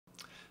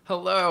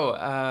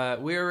Hello,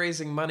 we are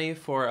raising money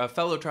for a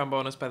fellow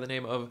trombonist by the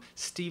name of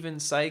Stephen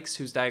Sykes,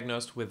 who's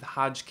diagnosed with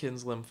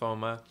Hodgkin's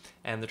lymphoma,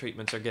 and the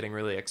treatments are getting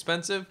really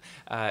expensive.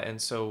 And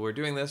so we're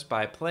doing this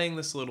by playing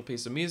this little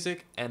piece of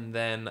music and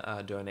then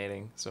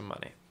donating some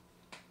money.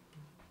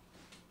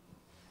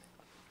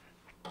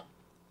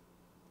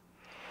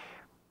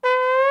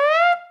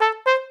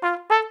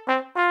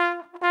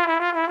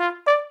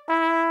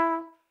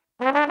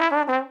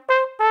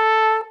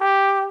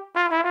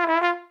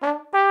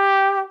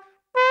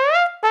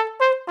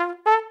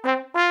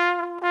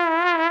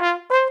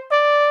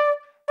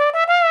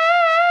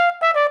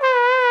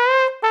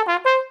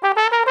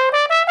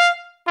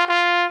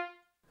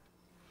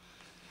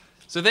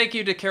 So thank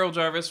you to Carol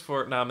Jarvis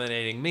for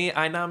nominating me.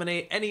 I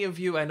nominate any of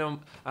you. I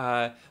know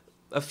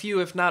a few,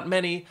 if not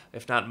many,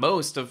 if not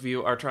most of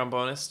you are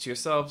trombonists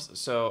yourselves.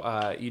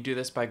 So you do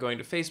this by going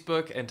to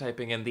Facebook and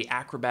typing in the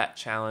Acrobat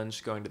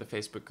Challenge, going to the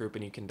Facebook group,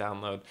 and you can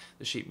download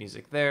the sheet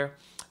music there.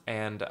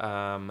 And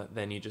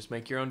then you just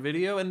make your own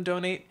video and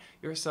donate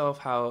yourself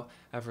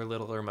however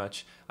little or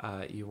much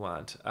you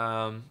want.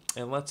 And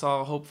let's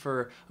all hope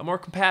for a more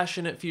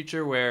compassionate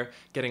future where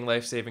getting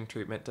life-saving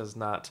treatment does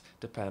not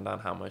depend on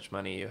how much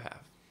money you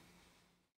have.